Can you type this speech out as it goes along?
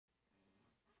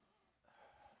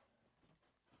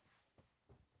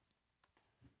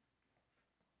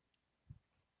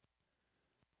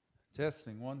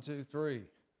Testing, 1, 2, 3.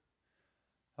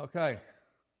 Okay.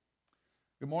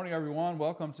 Good morning, everyone.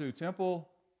 Welcome to Temple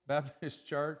Baptist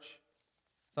Church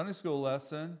Sunday School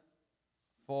lesson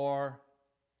for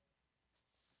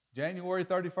January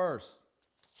 31st,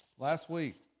 last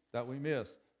week that we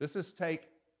missed. This is take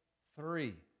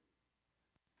 3.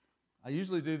 I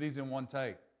usually do these in one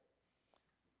take.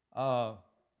 The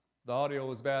audio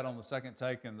was bad on the second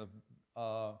take, and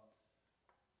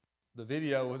the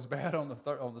video was bad on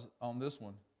on this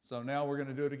one. So now we're going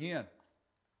to do it again.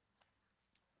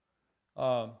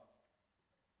 As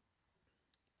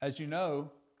you know,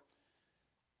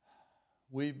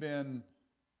 we've been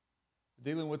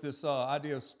dealing with this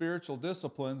idea of spiritual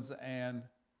disciplines, and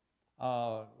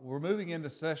we're moving into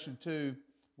session 2,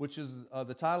 which is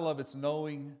the title of it's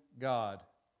Knowing God.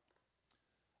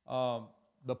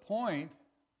 The point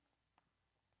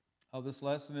of this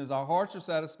lesson is our hearts are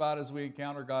satisfied as we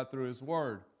encounter God through His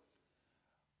Word.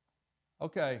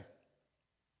 Okay.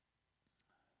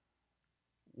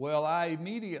 Well, I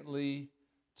immediately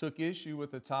took issue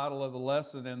with the title of the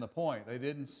lesson and the point. They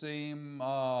didn't seem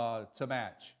to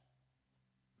match.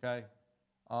 Okay?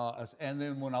 And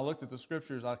then when I looked at the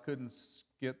scriptures, I couldn't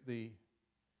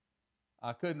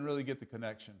really get the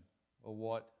connection of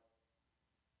what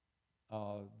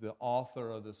the author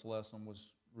of this lesson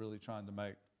was really trying to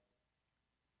make.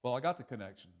 Well, I got the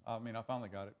connection. I finally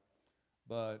got it,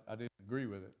 but I didn't agree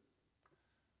with it.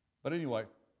 But anyway,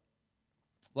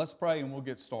 let's pray and we'll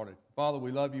get started. Father,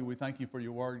 we love you. We thank you for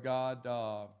your word, God.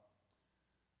 I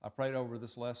prayed over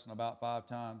this lesson about 5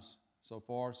 times so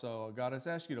far. So, God, I just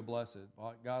ask you to bless it.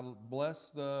 God, bless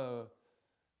the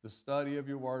study of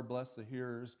your word. Bless the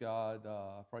hearers, God.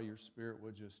 I pray your Spirit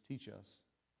would just teach us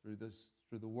through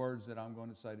the words that I'm going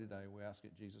to say today. We ask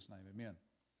it in Jesus' name. Amen.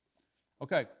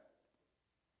 Okay.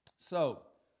 So,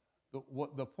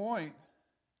 the point,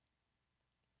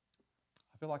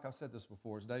 I feel like I've said this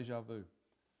before, is deja vu.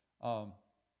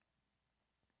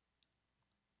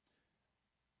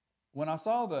 When I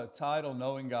saw the title,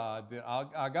 Knowing God,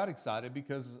 I got excited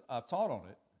because I've taught on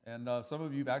it. And some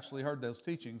of you have actually heard those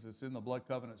teachings. It's in the Blood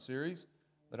Covenant series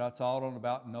that I taught on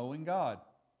about knowing God.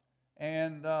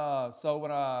 And so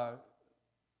when I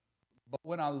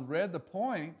read the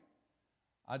point,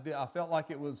 I felt like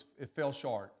it fell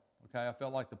short. Okay, I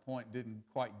felt like the point didn't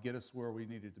quite get us where we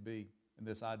needed to be in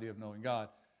this idea of knowing God.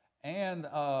 And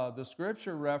the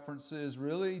scripture references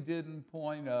really didn't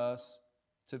point us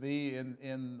to be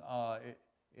in the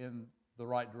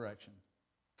right direction.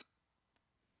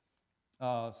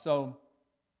 So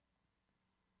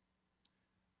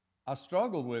I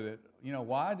struggled with it. You know,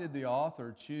 why did the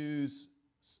author choose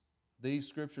these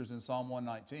scriptures in Psalm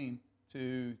 119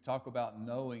 to talk about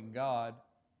knowing God?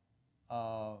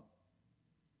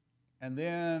 And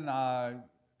then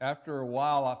after a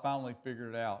while, I finally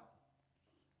figured it out.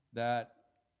 That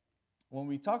when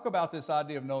we talk about this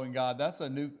idea of knowing God, that's a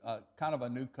new kind of a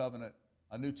new covenant,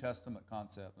 a New Testament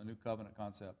concept, a new covenant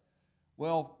concept.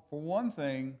 Well, for one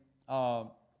thing,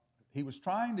 he was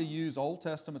trying to use Old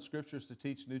Testament scriptures to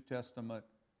teach New Testament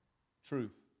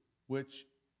truth, which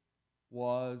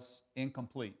was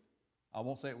incomplete. I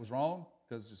won't say it was wrong,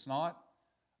 because it's not,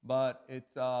 but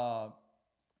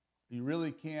you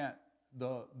really can't.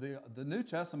 The New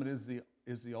Testament is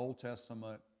the Old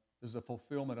Testament, is the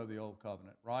fulfillment of the Old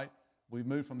Covenant, right? We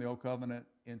moved from the Old Covenant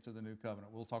into the New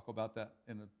Covenant. We'll talk about that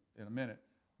in a minute.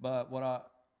 But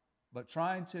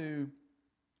trying to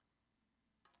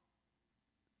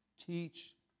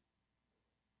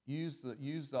use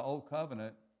the Old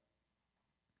Covenant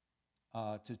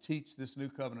to teach this New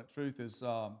Covenant truth is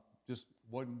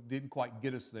didn't quite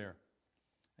get us there.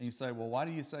 And you say, well, why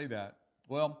do you say that?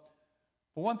 Well,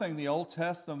 for one thing, the Old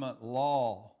Testament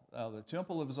law, the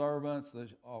temple observance,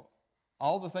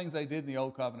 all the things they did in the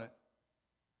Old Covenant,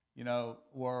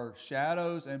 were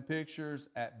shadows and pictures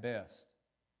at best.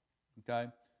 Okay?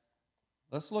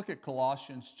 Let's look at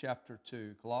Colossians chapter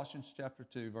 2. Colossians chapter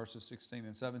 2, verses 16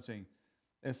 and 17.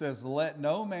 It says, "Let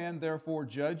no man therefore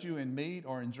judge you in meat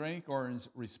or in drink or in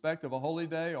respect of a holy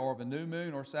day or of a new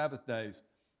moon or Sabbath days."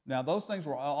 Now, those things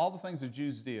were all the things the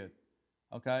Jews did.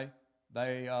 Okay?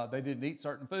 They didn't eat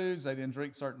certain foods. They didn't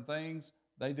drink certain things.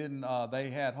 They didn't. They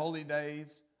had holy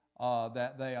days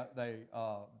that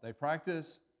they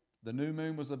practiced. The new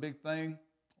moon was a big thing,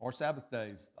 or Sabbath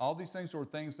days. All these things were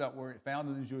things that were found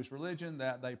in the Jewish religion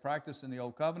that they practiced in the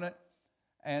Old Covenant.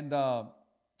 And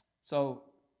so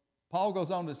Paul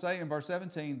goes on to say in verse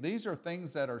 17, these are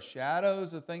things that are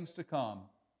shadows of things to come,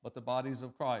 but the bodies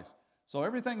of Christ. So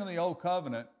everything in the Old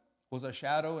Covenant was a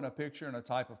shadow and a picture and a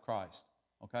type of Christ.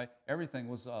 Okay? Everything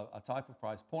was a type of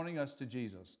Christ, pointing us to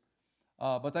Jesus.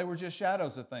 But they were just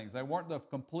shadows of things. They weren't the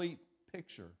complete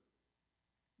picture.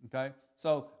 Okay?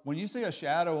 So when you see a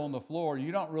shadow on the floor,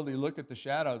 you don't really look at the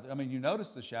shadow. I mean, you notice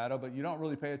the shadow, but you don't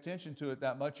really pay attention to it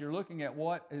that much. You're looking at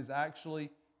what is actually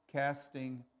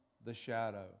casting the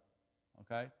shadow.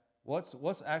 Okay?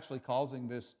 What's actually causing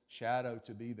this shadow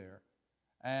to be there?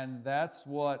 And that's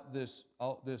what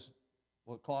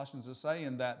what Colossians is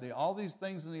saying, that all these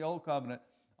things in the old covenant,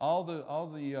 all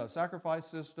the sacrifice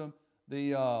system,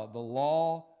 the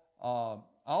law,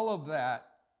 all of that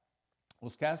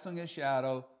was casting a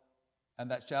shadow, and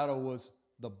that shadow was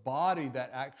the body that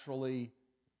actually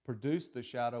produced the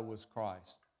shadow was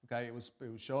Christ. Okay, it was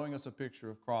showing us a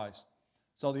picture of Christ.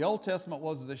 So the Old Testament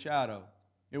was the shadow.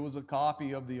 It was a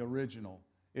copy of the original.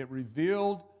 It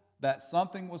revealed that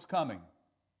something was coming.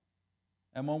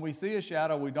 And when we see a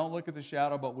shadow, we don't look at the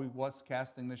shadow, but what's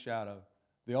casting the shadow.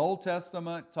 The Old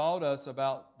Testament taught us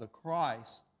about the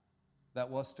Christ that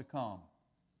was to come.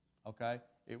 Okay?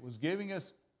 It was giving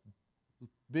us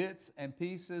bits and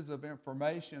pieces of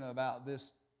information about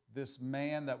this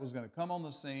man that was going to come on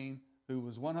the scene, who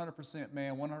was 100%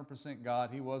 man, 100% God.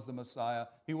 He was the Messiah.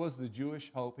 He was the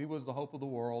Jewish hope. He was the hope of the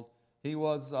world. He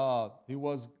was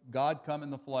God come in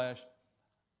the flesh.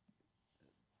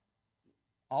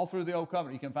 All through the Old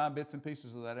Covenant, you can find bits and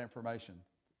pieces of that information,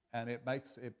 and it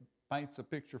paints a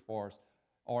picture for us,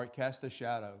 or it casts a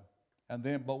shadow. And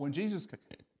then, but when Jesus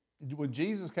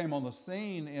came on the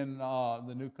scene in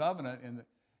the New Covenant, and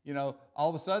all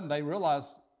of a sudden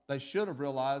they should have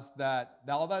realized that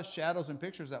all those shadows and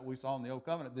pictures that we saw in the Old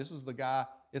Covenant, this is the guy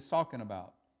it's talking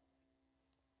about.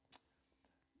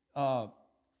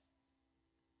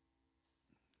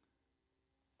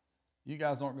 You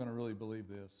guys aren't going to really believe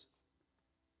this.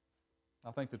 I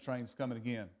think the train's coming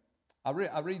again. I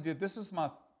redid. This is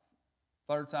my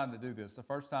third time to do this. The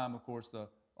first time, of course, the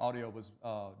audio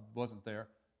wasn't there.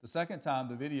 The second time,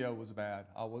 the video was bad.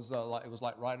 It was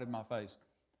like right in my face,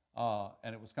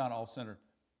 and it was kind of off center.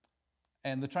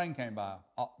 And the train came by.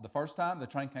 The first time, the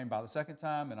train came by. The second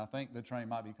time, and I think the train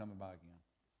might be coming by again.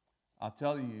 I'll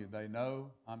tell you, they know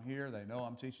I'm here. They know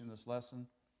I'm teaching this lesson,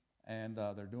 and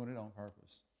they're doing it on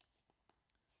purpose.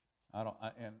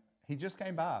 And he just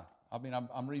came by. I mean,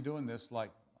 I'm redoing this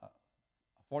like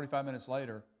 45 minutes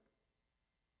later,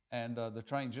 and the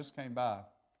train just came by,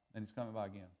 and it's coming by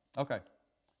again. Okay.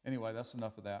 Anyway, that's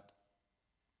enough of that.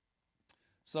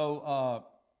 So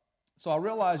I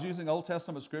realized using Old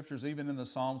Testament scriptures, even in the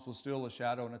Psalms, was still a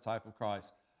shadow and a type of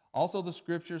Christ. Also, the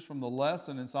scriptures from the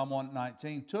lesson in Psalm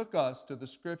 119 took us to the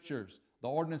scriptures, the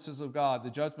ordinances of God, the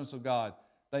judgments of God.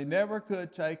 They never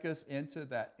could take us into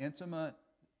that intimate,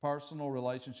 personal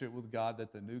relationship with God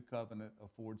that the new covenant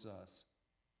affords us.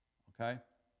 Okay?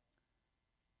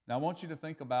 Now I want you to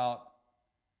think about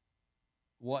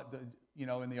what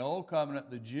in the old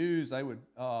covenant, the Jews, they would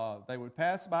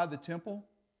pass by the temple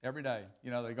every day.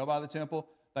 They go by the temple,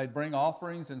 they'd bring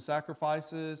offerings and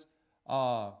sacrifices.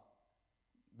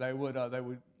 They would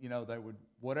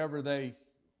whatever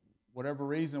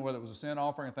reason, whether it was a sin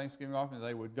offering, a Thanksgiving offering,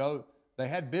 they would go. They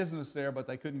had business there, but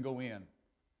they couldn't go in.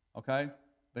 Okay?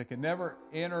 They could never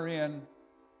enter in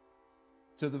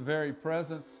to the very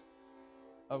presence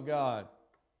of God.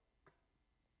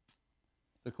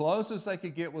 The closest they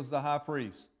could get was the high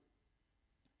priest.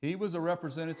 He was a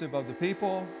representative of the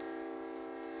people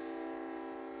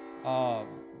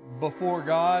before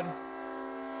God,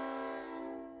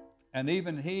 and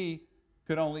even he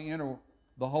could only enter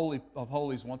the Holy of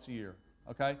Holies once a year.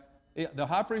 Okay? The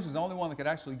high priest was the only one that could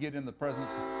actually get in the presence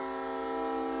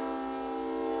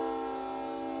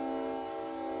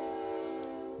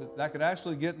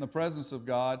of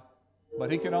God,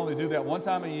 but he could only do that one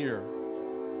time a year.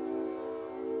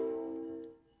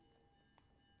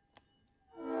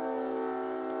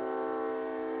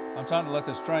 I'm trying to let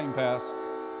this train pass.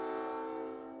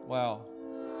 Wow.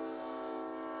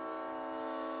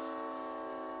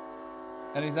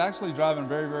 And he's actually driving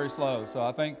very, very slow. So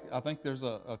I think there's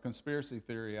a conspiracy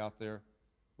theory out there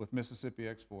with Mississippi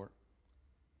Export.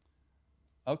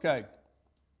 Okay.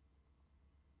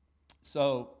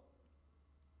 So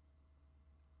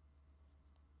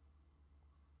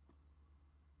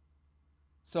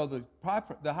the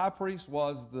high priest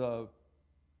was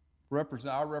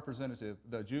our representative,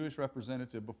 the Jewish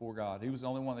representative before God. He was the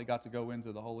only one that got to go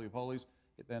into the Holy of Holies,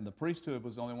 and the priesthood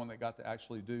was the only one that got to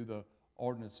actually do the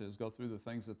ordinances, go through the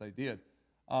things that they did.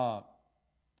 But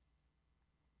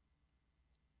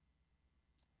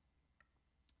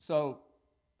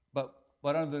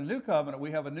under the new covenant,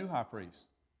 we have a new high priest,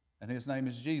 and his name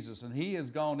is Jesus, and he has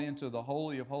gone into the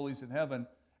Holy of Holies in heaven,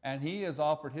 and he has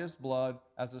offered his blood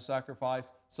as a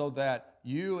sacrifice so that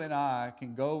you and I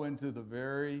can go into the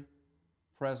very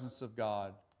presence of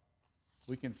God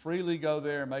We can freely go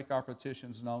there and make our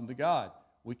petitions known to God.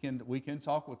 We can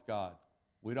talk with God.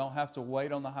 We don't have to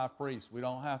wait on the high priest. We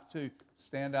don't have to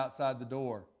stand outside the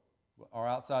door or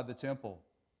outside the temple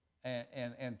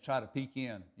and try to peek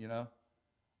in, you know.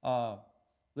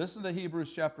 Listen to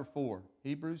Hebrews chapter 4.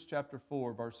 Hebrews chapter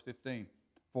 4, verse 15.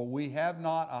 For we have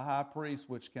not a high priest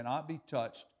which cannot be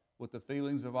touched with the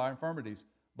feelings of our infirmities,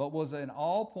 but was in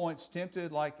all points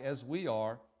tempted like as we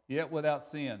are, yet without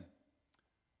sin.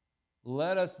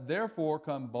 Let us therefore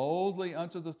come boldly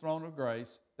unto the throne of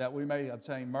grace, that we may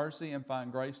obtain mercy and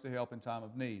find grace to help in time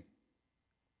of need.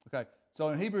 Okay, so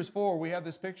in Hebrews 4, we have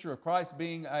this picture of Christ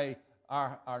being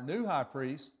our new high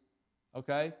priest,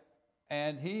 okay?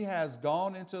 And he has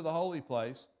gone into the holy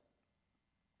place,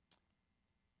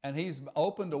 and he's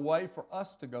opened a way for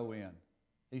us to go in.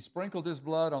 He sprinkled his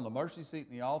blood on the mercy seat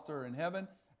and the altar in heaven,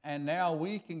 and now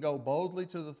we can go boldly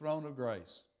to the throne of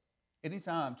grace.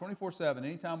 Anytime, 24/7,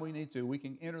 anytime we need to, we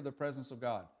can enter the presence of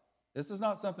God. This is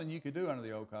not something you could do under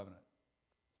the old covenant.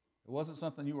 It wasn't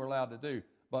something you were allowed to do.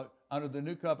 But under the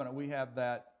new covenant, we have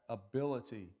that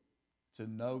ability to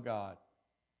know God.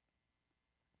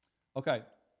 Okay,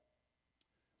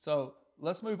 so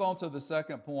let's move on to the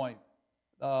second point.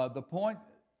 The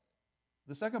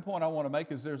second point I want to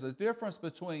make is there's a difference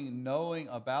between knowing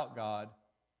about God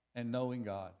and knowing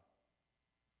God.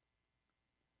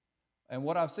 And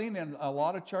what I've seen in a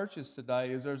lot of churches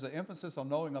today is there's an emphasis on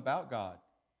knowing about God.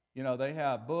 You know, they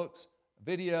have books,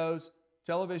 videos,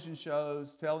 television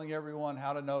shows telling everyone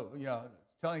how to know, you know,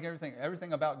 telling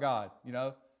everything about God, you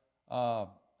know.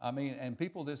 And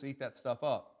people just eat that stuff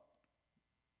up.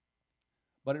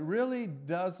 But it really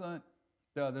doesn't,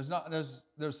 there's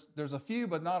a few,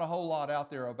 but not a whole lot out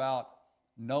there about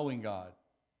knowing God,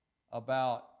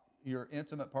 about your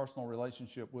intimate personal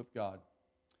relationship with God.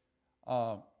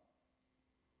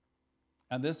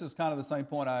 And this is kind of the same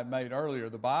point I had made earlier.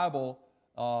 The Bible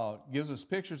gives us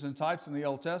pictures and types in the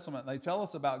Old Testament. And they tell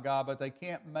us about God, but they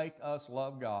can't make us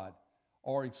love God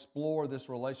or explore this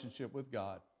relationship with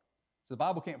God. So the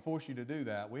Bible can't force you to do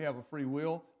that. We have a free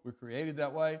will. We're created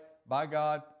that way by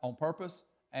God on purpose.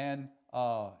 And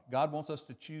God wants us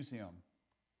to choose Him,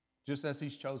 just as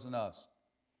He's chosen us.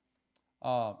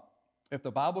 If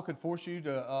the Bible could force you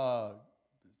to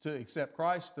accept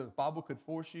Christ, the Bible could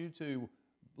force you to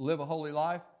live a holy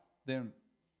life, then,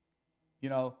 you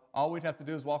know, all we'd have to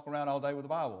do is walk around all day with the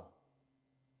Bible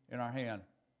in our hand.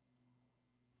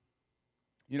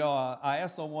 You know, I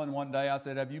asked someone one day, I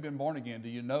said, have you been born again? Do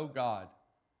you know God?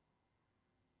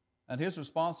 And his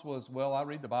response was, well, I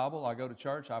read the Bible, I go to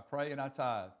church, I pray, and I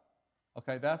tithe.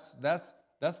 Okay, that's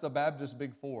the Baptist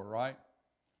Big Four, right?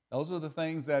 Those are the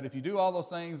things that if you do all those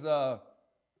things,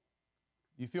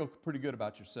 you feel pretty good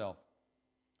about yourself.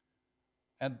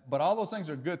 But all those things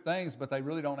are good things, but they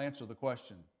really don't answer the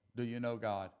question, do you know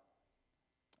God?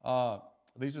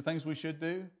 These are things we should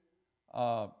do,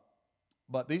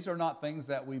 but these are not things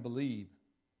that we believe.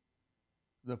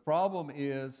 The problem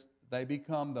is they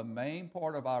become the main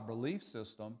part of our belief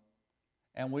system,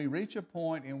 and we reach a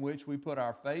point in which we put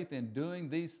our faith in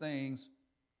doing these things,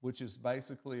 which is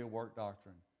basically a work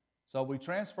doctrine. So we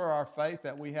transfer our faith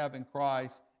that we have in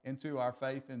Christ into our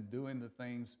faith in doing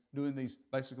these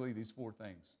four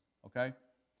things, okay?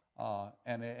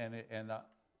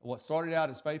 What started out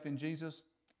as faith in Jesus,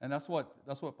 and that's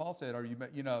what Paul said. Have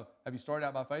you started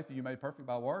out by faith? Are you made perfect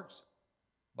by works?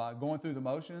 By going through the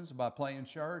motions, by playing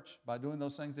church, by doing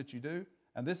those things that you do?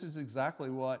 And this is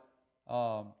exactly what,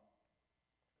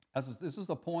 this is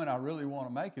the point I really want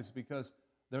to make, is because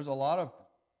there's a lot of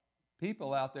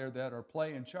people out there that are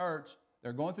playing church.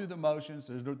 They're going through the motions,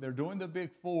 they're doing the big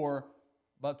four,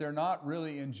 but they're not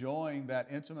really enjoying that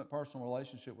intimate personal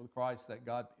relationship with Christ that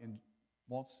God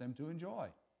wants them to enjoy.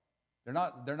 They're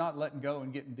not letting go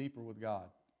and getting deeper with God,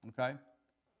 okay?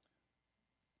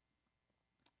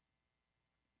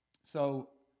 So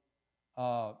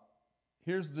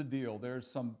here's the deal.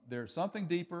 There's something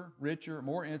deeper, richer,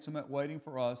 more intimate waiting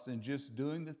for us than just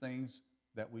doing the things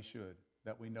that we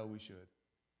know we should,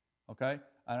 okay?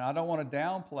 And I don't want to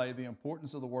downplay the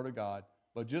importance of the Word of God,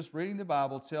 but just reading the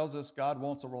Bible tells us God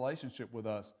wants a relationship with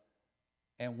us.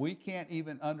 And we can't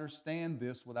even understand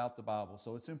this without the Bible.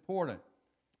 So it's important.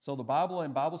 So the Bible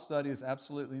and Bible study is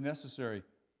absolutely necessary.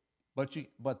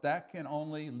 But that can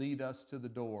only lead us to the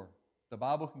door. The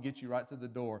Bible can get you right to the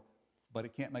door, but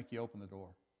it can't make you open the door.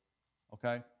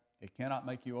 Okay? It cannot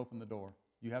make you open the door.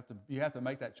 You have to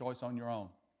make that choice on your own.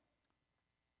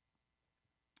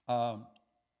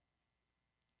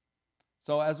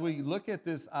 So as we look at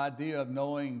this idea of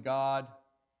knowing God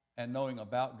and knowing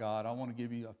about God, I want to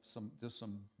give you a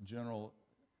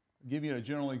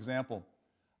general example.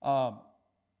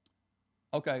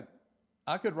 Okay,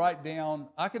 I could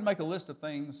make a list of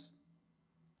things,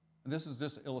 and this is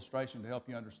just an illustration to help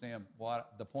you understand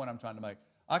the point I'm trying to make.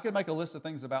 I could make a list of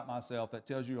things about myself that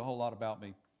tells you a whole lot about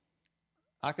me.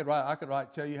 I could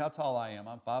tell you how tall I am.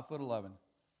 I'm 5'11".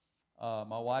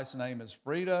 My wife's name is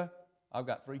Frida. I've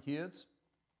got 3 kids.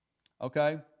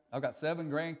 Okay, I've got 7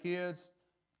 grandkids.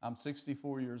 I'm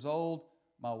 64 years old.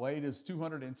 My weight is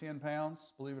 210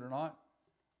 pounds, believe it or not.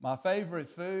 My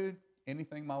favorite food,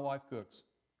 anything my wife cooks.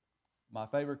 My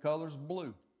favorite color is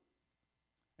blue.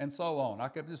 And so on. I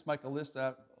could just make a list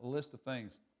of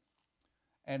things.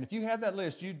 And if you had that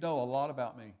list, you'd know a lot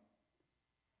about me.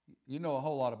 You know a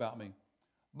whole lot about me.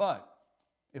 But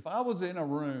if I was in a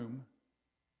room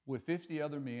with 50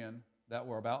 other men that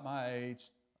were about my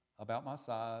age, about my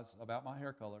size, about my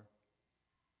hair color,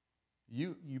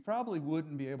 you probably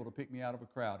wouldn't be able to pick me out of a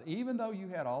crowd. Even though you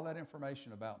had all that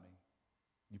information about me,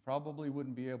 you probably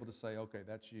wouldn't be able to say, okay,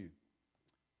 that's you.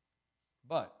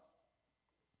 But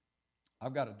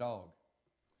I've got a dog.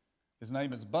 His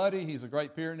name is Buddy. He's a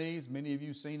Great Pyrenees. Many of you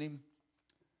have seen him.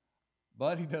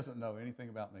 But he doesn't know anything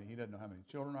about me. He doesn't know how many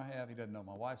children I have. He doesn't know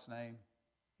my wife's name.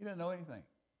 He doesn't know anything.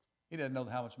 He doesn't know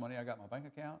how much money I got in my bank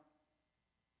account.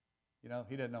 You know,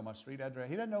 he doesn't know my street address.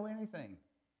 He doesn't know anything.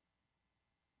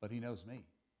 But he knows me.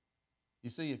 You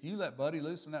see, if you let Buddy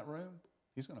loose in that room,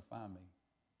 he's going to find me.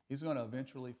 He's going to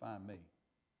eventually find me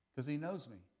because he knows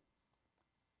me.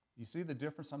 You see the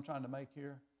difference I'm trying to make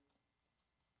here?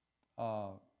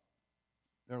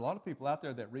 There are a lot of people out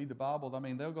there that read the Bible. I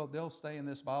mean, they'll stay in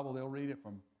this Bible. They'll read it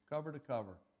from cover to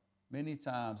cover many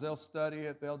times. They'll study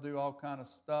it. They'll do all kind of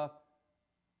stuff.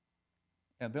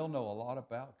 And they'll know a lot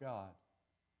about God.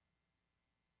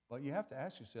 But you have to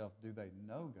ask yourself, do they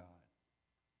know God?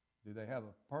 Do they have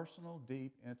a personal,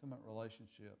 deep, intimate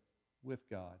relationship with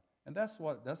God? And that's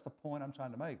the point I'm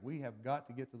trying to make. We have got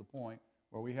to get to the point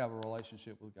where we have a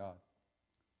relationship with God.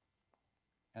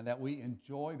 And that we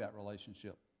enjoy that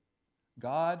relationship.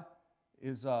 God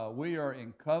is, we are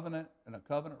in a covenant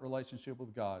relationship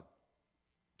with God.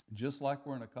 Just like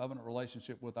we're in a covenant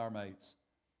relationship with our mates.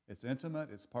 It's intimate,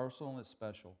 it's personal, it's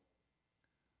special.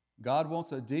 God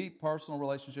wants a deep personal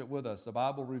relationship with us. The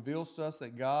Bible reveals to us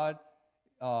that God,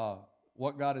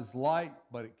 what God is like,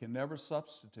 but it can never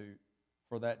substitute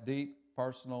for that deep,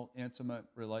 personal, intimate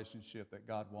relationship that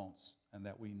God wants and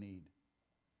that we need.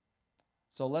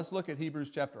 So let's look at Hebrews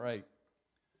chapter 8.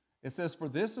 It says, for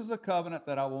this is a covenant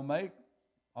that I will make.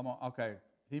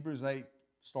 Hebrews 8,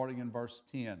 starting in verse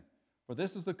 10. For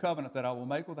this is the covenant that I will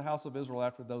make with the house of Israel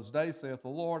after those days, saith the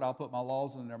Lord. I'll put my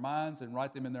laws in their minds and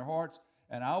write them in their hearts,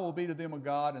 and I will be to them a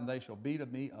God, and they shall be to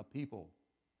me a people.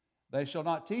 They shall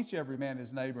not teach every man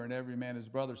his neighbor and every man his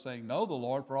brother, saying, know the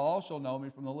Lord, for all shall know me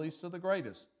from the least to the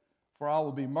greatest. For I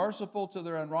will be merciful to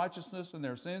their unrighteousness, and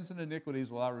their sins and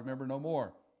iniquities will I remember no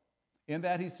more. In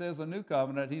that he says a new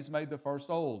covenant, he's made the first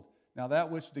old. Now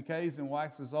that which decays and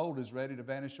waxes old is ready to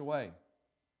vanish away.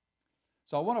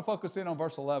 So I want to focus in on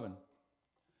verse 11.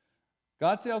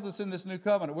 God tells us in this new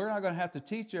covenant, we're not going to have to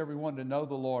teach everyone to know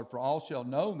the Lord, for all shall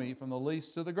know me from the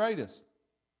least to the greatest.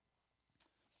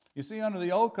 You see, under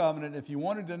the old covenant, if you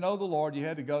wanted to know the Lord, you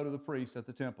had to go to the priest at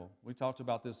the temple. We talked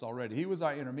about this already. He was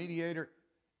our intermediary,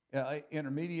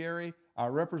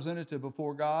 our representative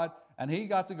before God, and he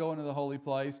got to go into the holy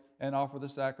place and offer the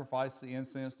sacrifice, the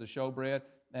incense, the showbread,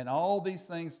 and all these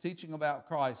things teaching about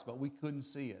Christ, but we couldn't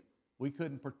see it. We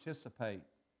couldn't participate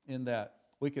in that.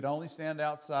 We could only stand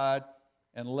outside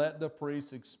and let the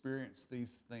priest experience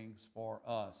these things for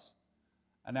us.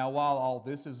 And now while all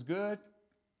this is good,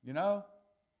 you know,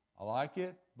 I like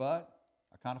it, but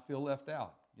I kind of feel left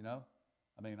out, you know.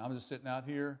 I mean, I'm just sitting out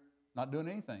here not doing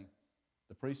anything.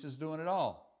 The priest is doing it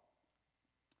all.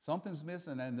 Something's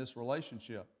missing in this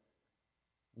relationship.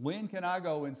 When can I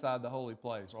go inside the holy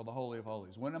place or the Holy of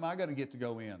Holies? When am I going to get to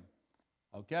go in?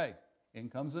 Okay, in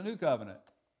comes the new covenant.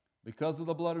 Because of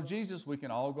the blood of Jesus, we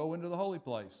can all go into the holy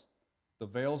place. The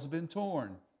veil's been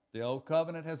torn. The old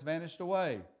covenant has vanished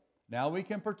away. Now we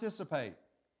can participate.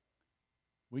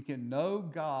 We can know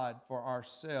God for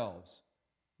ourselves.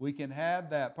 We can have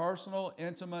that personal,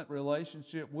 intimate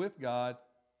relationship with God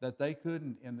that they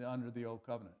couldn't under the old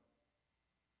covenant.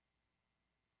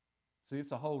 See,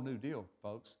 it's a whole new deal,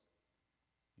 folks.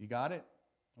 You got it?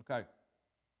 Okay.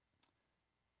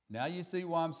 Now you see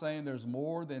why I'm saying there's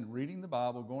more than reading the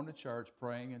Bible, going to church,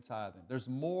 praying, and tithing. There's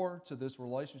more to this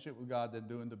relationship with God than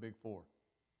doing the big four.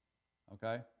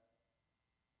 Okay?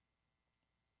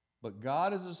 But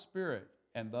God is a spirit,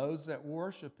 and those that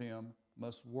worship him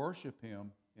must worship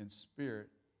him in spirit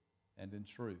and in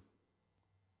truth.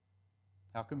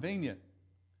 How convenient.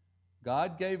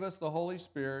 God gave us the Holy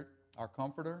Spirit, our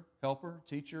comforter, helper,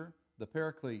 teacher, the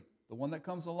Paraclete, the one that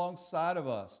comes alongside of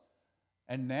us.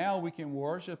 And now we can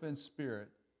worship in spirit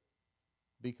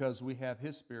because we have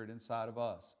His Spirit inside of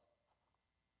us.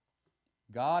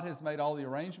 God has made all the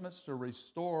arrangements to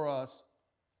restore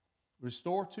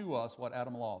to us what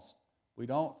Adam lost. We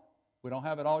don't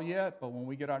have it all yet, but when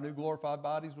we get our new glorified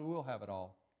bodies, we will have it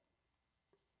all.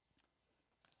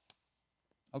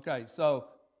 Okay, so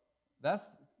that's,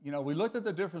 we looked at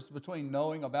the difference between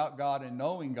knowing about God and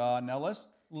knowing God. Now let's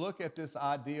look at this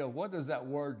idea of what does that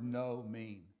word know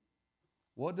mean?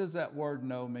 What does that word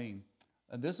know mean?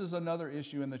 And this is another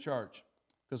issue in the church,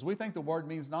 because we think the word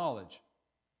means knowledge,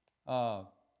 and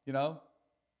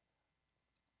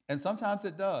sometimes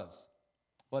it does.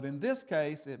 But in this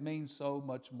case, it means so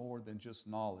much more than just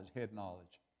knowledge, head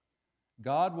knowledge.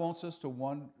 God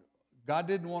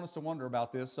didn't want us to wonder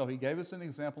about this, so He gave us an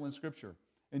example in Scripture.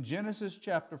 In Genesis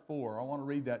chapter 4, I want to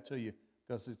read that to you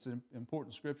because it's an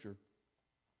important Scripture.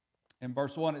 In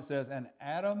verse 1 it says, "And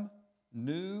Adam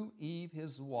knew Eve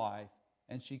his wife,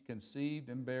 and she conceived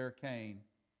and bare Cain.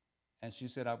 And she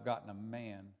said, I've gotten a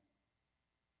man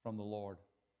from the Lord."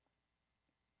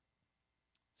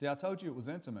 See, I told you it was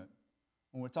intimate.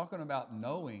 When we're talking about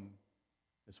knowing,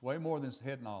 it's way more than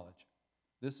head knowledge.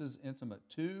 This is intimate.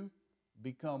 Two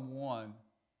become one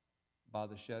by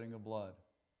the shedding of blood.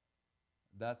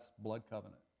 That's blood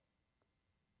covenant.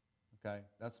 Okay,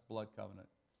 that's blood covenant.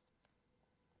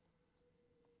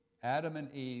 Adam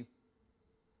and Eve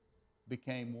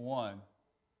became one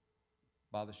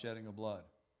by the shedding of blood.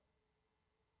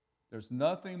 There's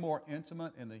nothing more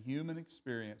intimate in the human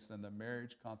experience than the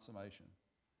marriage consummation.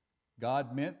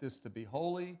 God meant this to be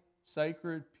holy,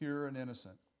 sacred, pure, and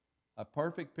innocent, a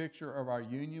perfect picture of our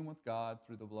union with God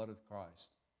through the blood of Christ.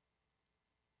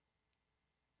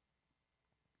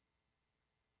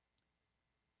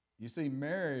 You see,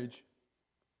 marriage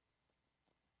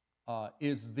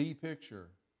is the picture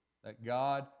that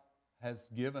God has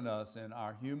given us in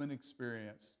our human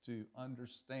experience to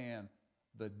understand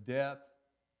the depth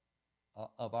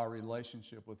of our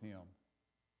relationship with Him.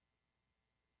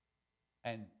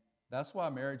 And that's why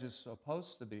marriage is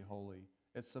supposed to be holy.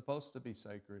 It's supposed to be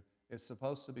sacred. It's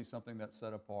supposed to be something that's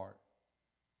set apart.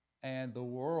 And the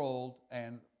world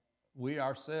and we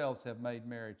ourselves have made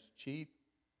marriage cheap.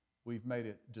 We've made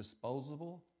it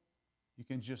disposable. You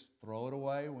can just throw it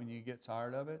away when you get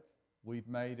tired of it. We've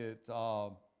made it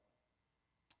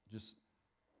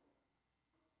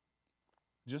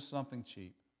just something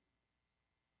cheap.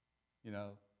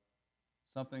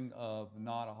 Something of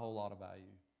not a whole lot of value.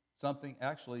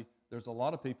 Actually, there's a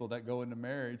lot of people that go into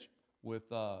marriage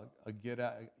with a get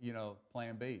out,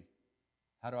 plan B.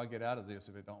 How do I get out of this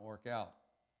if it don't work out?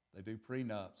 They do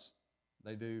prenups.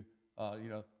 They do,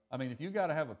 if you got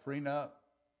to have a prenup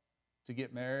to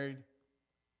get married,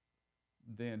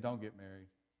 then don't get married.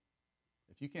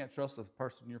 If you can't trust the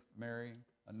person you're marrying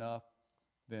enough,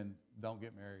 then don't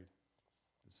get married.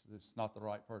 It's not the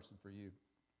right person for you.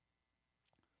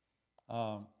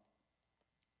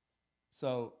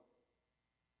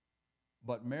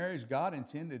 But marriage, God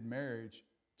intended marriage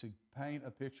to paint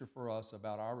a picture for us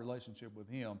about our relationship with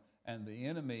Him, and the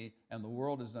enemy and the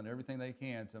world has done everything they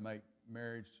can to make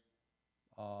marriage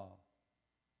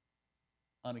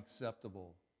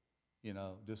unacceptable,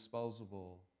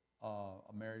 disposable.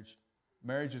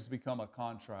 Marriage has become a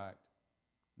contract,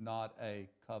 not a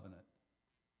covenant.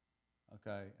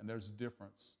 Okay, and there's a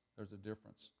difference. There's a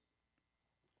difference.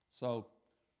 So,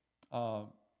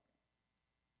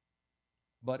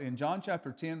 but in John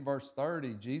chapter 10, verse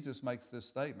 30, Jesus makes this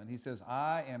statement. He says,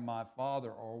 I and my Father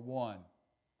are one.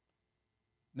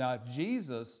 Now, if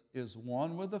Jesus is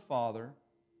one with the Father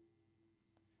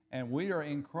and we are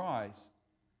in Christ,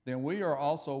 then we are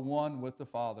also one with the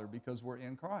Father because we're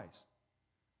in Christ.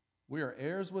 We are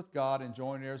heirs with God and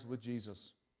joint heirs with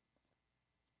Jesus.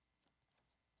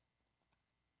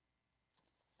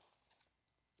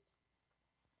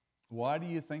 Why do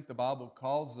you think the Bible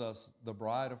calls us the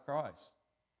bride of Christ?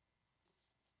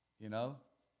 You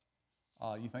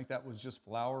think that was just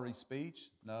flowery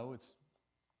speech? No,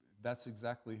 that's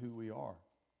exactly who we are.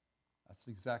 That's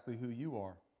exactly who you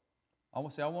are. I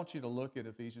want you to look at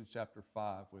Ephesians chapter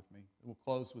 5 with me. We'll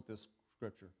close with this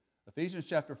scripture. Ephesians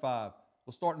chapter 5,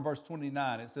 we'll start in verse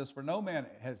 29. It says, For no man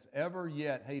has ever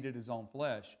yet hated his own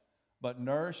flesh, but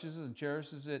nourishes and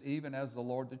cherishes it even as the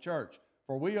Lord the church.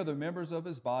 For we are the members of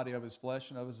His body, of His flesh,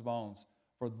 and of His bones.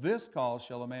 For this cause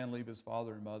shall a man leave his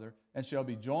father and mother, and shall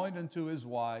be joined unto his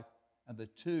wife, and the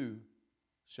two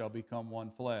shall become one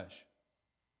flesh.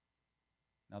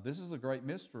 Now this is a great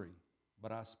mystery,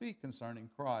 but I speak concerning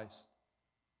Christ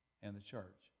and the church.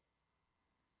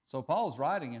 So Paul's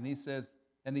writing, and he said,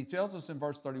 and he tells us in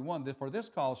verse 31, that for this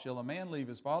cause shall a man leave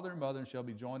his father and mother and shall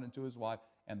be joined unto his wife,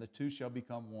 and the two shall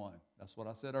become one. That's what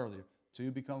I said earlier.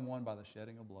 Two become one by the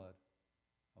shedding of blood.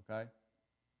 Okay?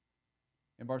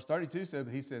 In verse 32,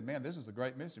 he said, man, this is a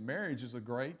great mystery. Marriage is a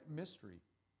great mystery.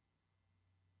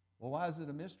 Well, why is it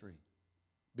a mystery?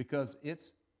 Because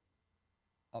it's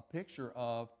a picture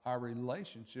of our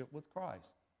relationship with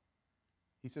Christ.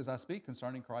 He says, I speak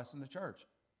concerning Christ and the church.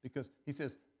 Because he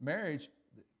says, marriage,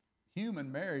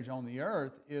 human marriage on the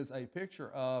earth is a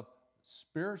picture of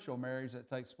spiritual marriage that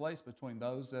takes place between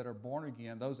those that are born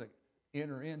again, those that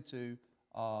enter into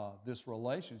this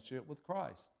relationship with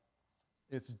Christ.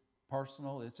 It's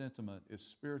personal, it's intimate, it's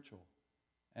spiritual.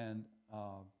 And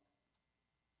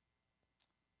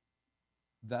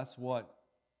that's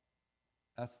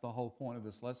the whole point of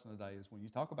this lesson today, is when you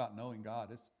talk about knowing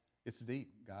God, it's deep,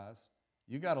 guys.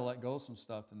 You got to let go of some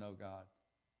stuff to know God,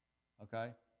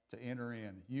 okay? To enter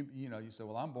in. You say,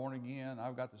 well, I'm born again.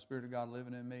 I've got the Spirit of God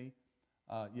living in me.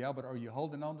 Yeah, but are you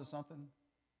holding on to something?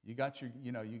 You got your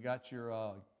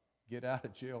get out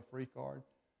of jail free card.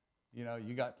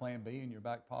 You got Plan B in your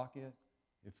back pocket.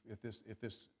 If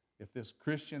this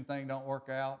Christian thing don't work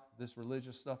out, this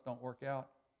religious stuff don't work out,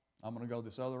 I'm going to go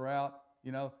this other route.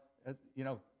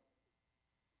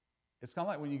 It's kind of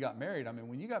like when you got married. I mean,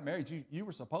 when you got married, you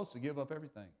were supposed to give up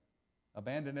everything,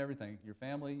 abandon everything, your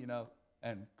family,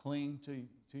 and cling to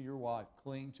your wife,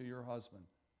 cling to your husband.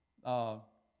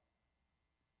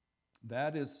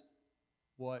 That is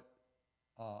what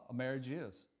a marriage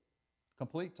is.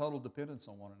 Complete, total dependence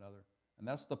on one another. And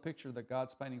that's the picture that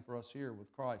God's painting for us here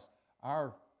with Christ.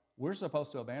 We're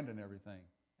supposed to abandon everything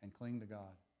and cling to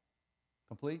God.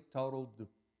 Complete, total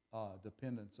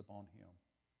dependence upon Him.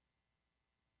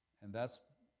 And that's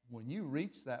when you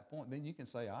reach that point, then you can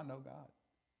say, I know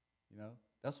God.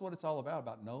 That's what it's all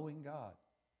about knowing God,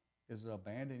 is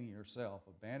abandoning yourself,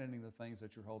 abandoning the things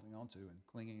that you're holding on to and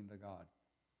clinging to God.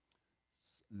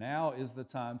 Now is the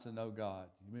time to know God.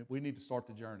 We need to start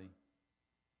the journey.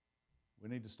 We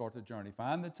need to start the journey.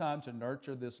 Find the time to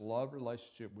nurture this love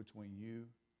relationship between you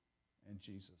and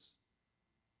Jesus.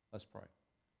 Let's pray.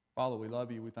 Father, we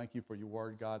love you. We thank you for your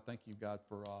word, God. Thank you, God,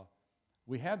 for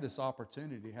we have this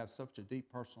opportunity to have such a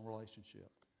deep personal relationship.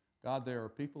 God, there are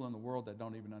people in the world that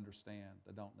don't even understand,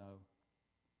 that don't know.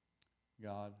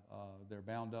 God, they're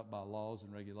bound up by laws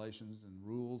and regulations and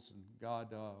rules. And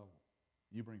God,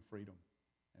 you bring freedom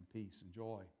and peace and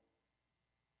joy.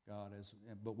 God,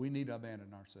 but we need to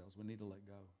abandon ourselves. We need to let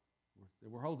go.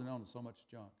 We're holding on to so much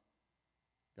junk,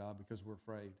 God, because we're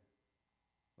afraid.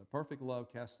 But perfect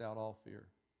love casts out all fear.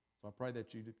 So I pray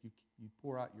that you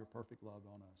pour out your perfect love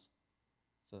on us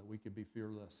so that we could be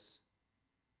fearless,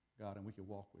 God, and we could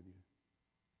walk with you.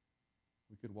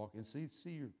 We could walk and see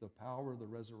the power of the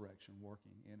resurrection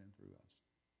working in and through us.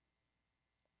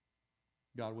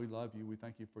 God, we love you. We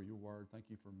thank you for your word. Thank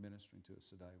you for ministering to us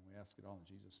today. And we ask it all in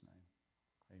Jesus' name.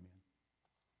 Amen.